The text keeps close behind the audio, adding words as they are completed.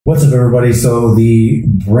What's up, everybody? So the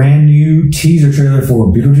brand new teaser trailer for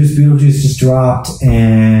Beetlejuice Beetlejuice just dropped,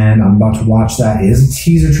 and I'm about to watch that. It is a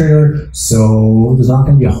teaser trailer, so there's not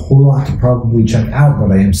going to be a whole lot to probably check out,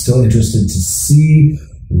 but I am still interested to see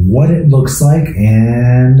what it looks like,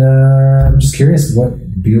 and I'm just curious what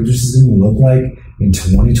Beetlejuice is going to look like in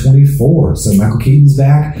 2024. So Michael Keaton's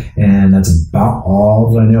back, and that's about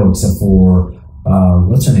all that I know, except for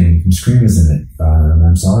what's her name from Scream is in it.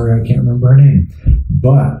 I'm sorry, I can't remember her name.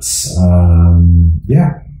 But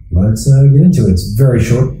yeah, let's get into it. It's very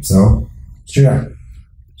short, so let's check it out.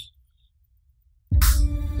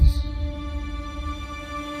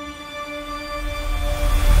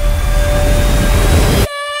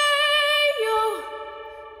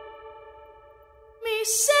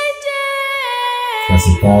 Got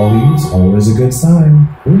some fall leaves, always a good sign.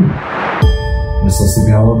 Ooh, Miss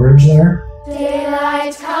Sleepy Hollow Bridge there.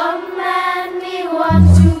 Daylight come and we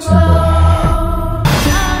want to go.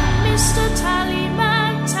 Mr.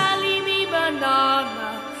 Tallyman, tally me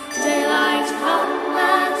banana. Daylight come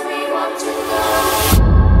and we want to go.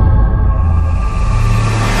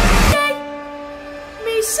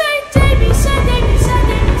 Me say day, me say day, me say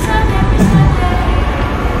day, me say day, me say day.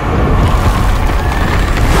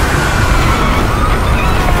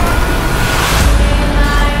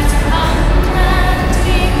 Daylight come and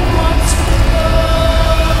we want to go.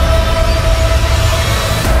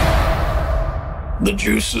 The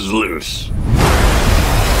juice is loose.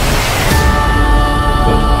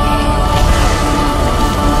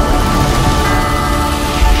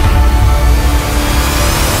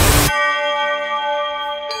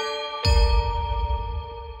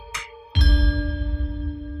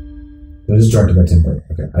 It is directed by Tim Burton.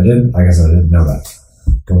 Okay, I guess I didn't know that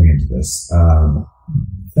going into this.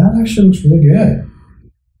 That actually looks really good.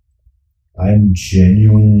 I'm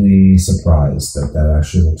genuinely surprised that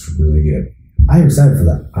actually looks really good. I'm excited for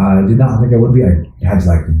that. I did not think I would be. I had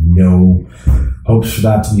like no hopes for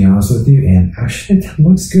that, to be honest with you. And actually, that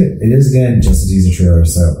looks good. It is, again, just a teaser trailer,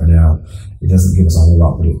 so I know it doesn't give us a whole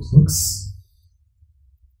lot, but it looks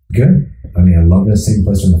good. I mean, I love this taking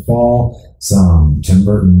place in the fall. Some Tim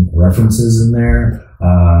Burton references in there.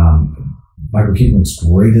 Michael Keaton looks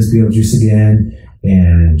great as Beetlejuice again.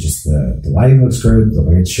 And just the lighting looks good. The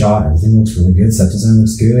way it's shot, everything looks really good. Set design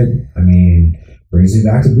looks good. I mean, brings me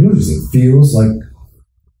back to Beetlejuice. It feels like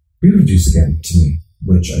Beetlejuice again to me,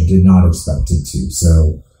 which I did not expect it to.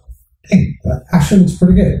 So, hey, that actually looks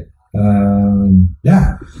pretty good.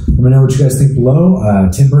 Yeah, let me know what you guys think below.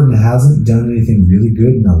 Tim Burton hasn't done anything really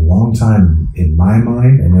good in a long time, in my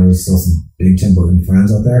mind. I know there's still some big Tim Burton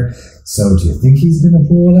fans out there. So, do you think he's going to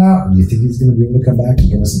pull it out? Or do you think he's going to be able to come back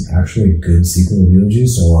and give us an actually good sequel to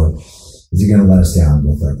Beetlejuice? Or is he going to let us down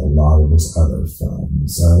with like a lot of his other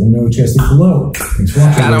films? So let me know what you guys think below. Thanks for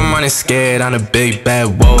watching. Got them running scared, I'm a big bad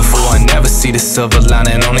wolf. Oh, I never see the silver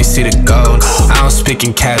lining, only see the gold. I don't speak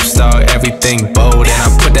in caps, dog, everything bold. And I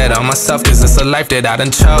put that on myself cause it's a life that I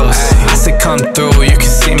done chose. I said come through, you can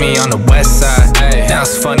see me on